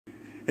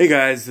Hey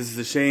guys, this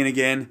is Shane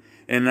again,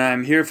 and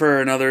I'm here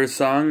for another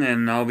song,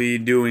 and I'll be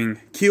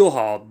doing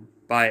Keelhauled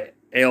by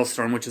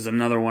Alestorm, which is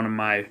another one of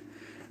my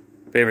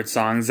favorite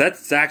songs.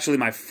 That's actually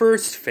my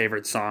first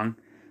favorite song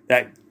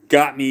that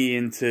got me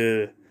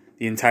into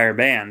the entire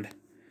band,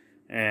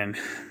 and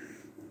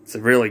it's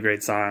a really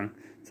great song,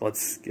 so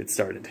let's get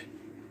started.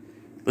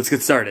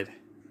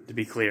 To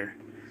be clear.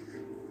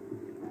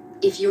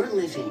 If you're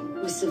living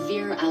with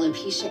severe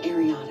alopecia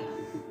areata,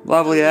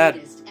 Lovely ad.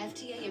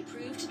 FDA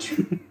approved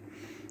treatment.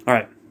 All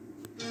right.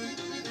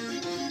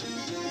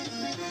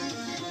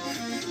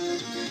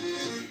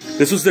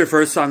 This was their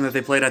first song that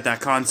they played at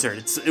that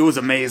concert. It was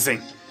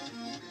amazing.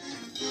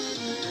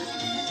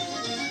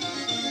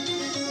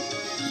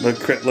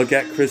 Look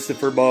at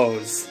Christopher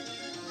Bose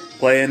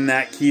playing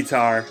that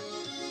guitar.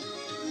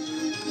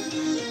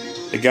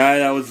 The guy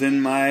that was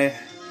that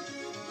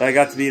I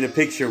got to be in a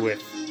picture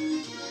with.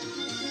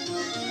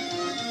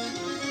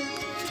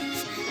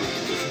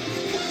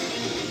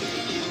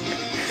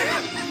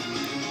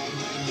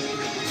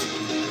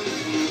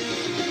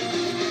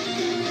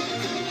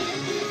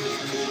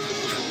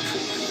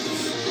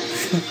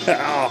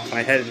 Oh,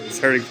 my head is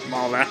hurting from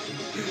all that.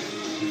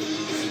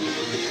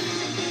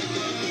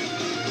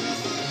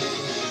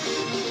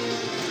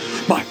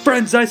 My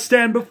friends, I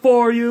stand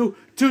before you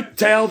to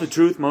tell the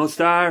truth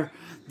most are.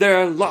 There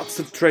are lots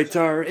of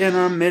traitors in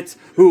our midst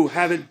who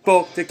haven't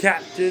broke the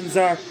captain's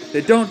are.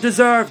 They don't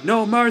deserve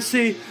no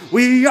mercy.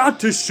 We ought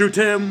to shoot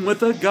him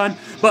with a gun.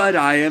 But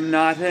I am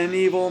not an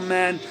evil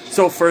man,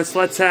 so first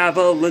let's have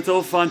a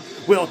little fun.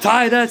 We'll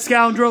tie that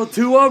scoundrel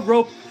to a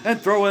rope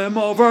and throw him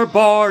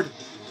overboard.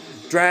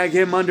 Drag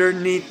him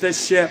underneath the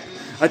ship,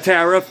 a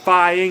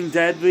terrifying,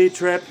 deadly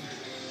trip.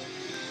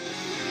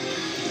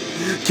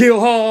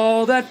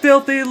 Keelhaul that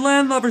filthy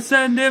landlubber,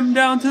 send him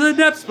down to the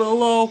depths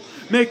below.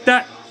 Make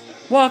that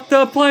walk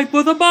the plank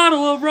with a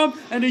bottle of rum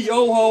and a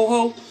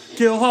yo-ho-ho.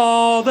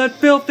 Keelhaul that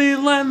filthy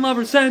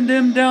landlubber, send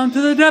him down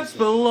to the depths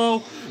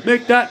below.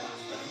 Make that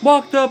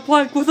walk the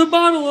plank with a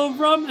bottle of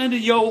rum and a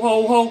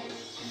yo-ho-ho.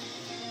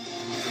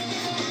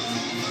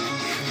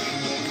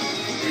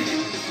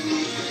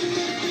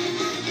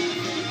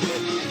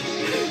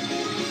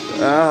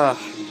 I'm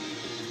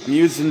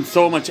using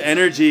so much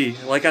energy,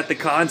 like at the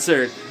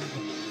concert.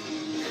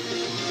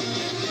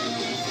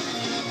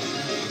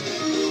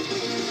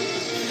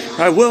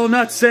 I will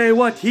not say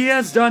what he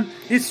has done.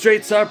 These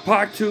streets are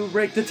parked to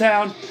rake the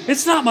town.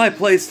 It's not my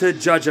place to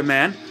judge a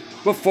man.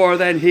 Before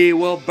then he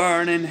will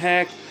burn in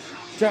heck.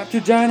 Drop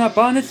to giant up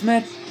on its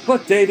mat.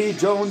 But Davy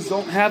Jones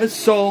don't have his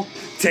soul.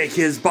 Take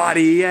his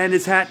body and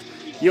his hat.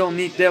 You'll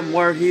meet them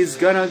where he's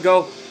gonna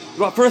go.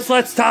 But first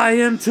let's tie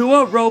him to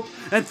a rope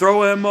and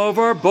throw him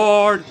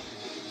overboard.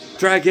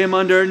 Drag him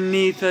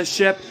underneath a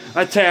ship,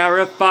 a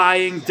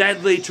terrifying,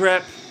 deadly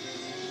trip.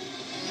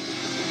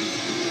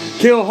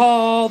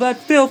 Keelhaul that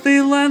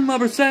filthy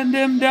landlubber, send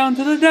him down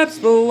to the depths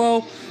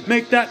below.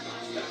 Make that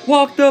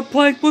walk the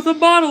plank with a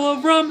bottle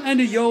of rum and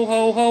a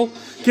yo-ho-ho.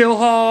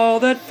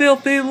 Keelhaul that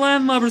filthy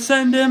landlubber,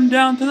 send him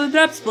down to the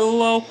depths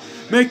below.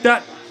 Make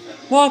that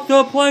walk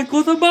the plank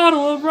with a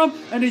bottle of rum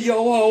and a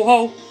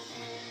yo-ho-ho.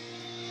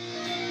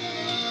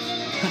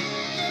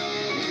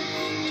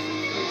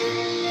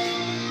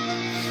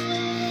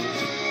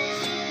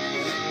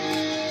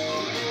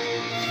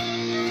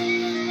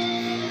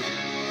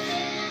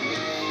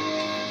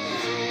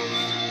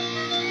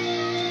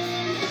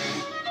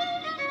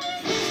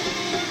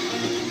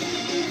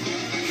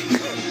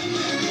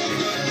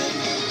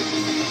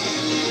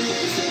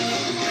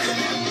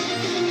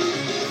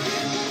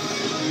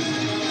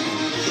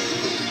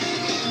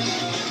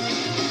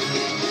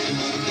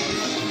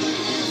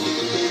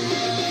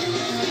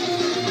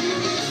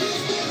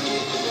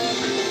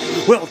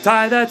 We'll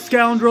tie that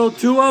scoundrel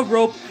to a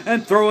rope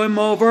and throw him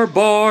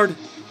overboard.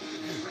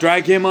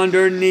 Drag him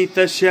underneath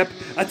the ship,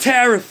 a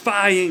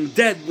terrifying,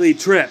 deadly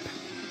trip.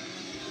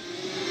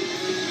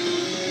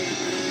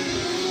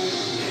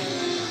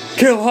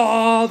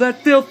 Keelhaul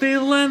that filthy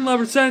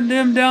landlubber, send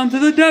him down to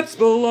the depths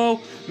below.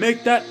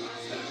 Make that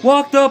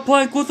walk the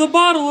plank with a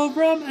bottle of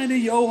rum and a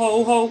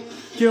yo-ho-ho.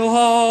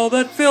 Keelhaul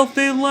that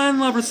filthy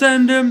landlubber,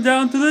 send him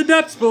down to the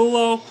depths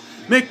below.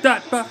 Make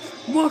that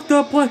walk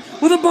the plank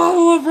with a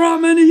bottle of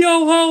rum and a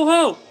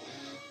yo-ho-ho.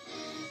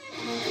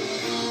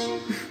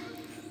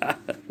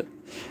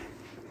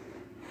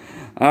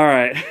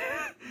 Alright.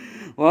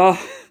 Well,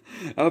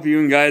 I hope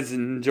you guys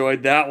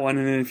enjoyed that one,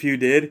 and if you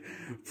did,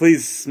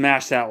 please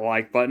smash that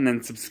like button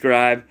and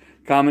subscribe.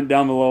 Comment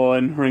down below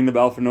and ring the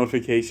bell for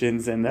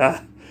notifications, and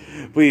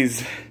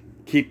please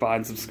keep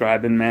on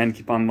subscribing, man.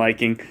 Keep on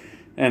liking.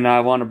 And I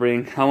want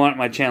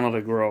my channel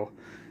to grow.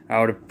 I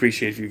would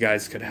appreciate if you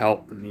guys could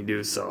help me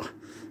do so.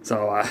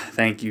 So,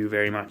 thank you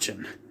very much,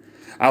 and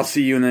I'll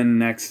see you in the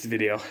next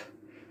video.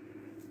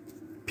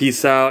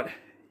 Peace out.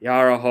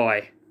 Yar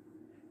ahoy.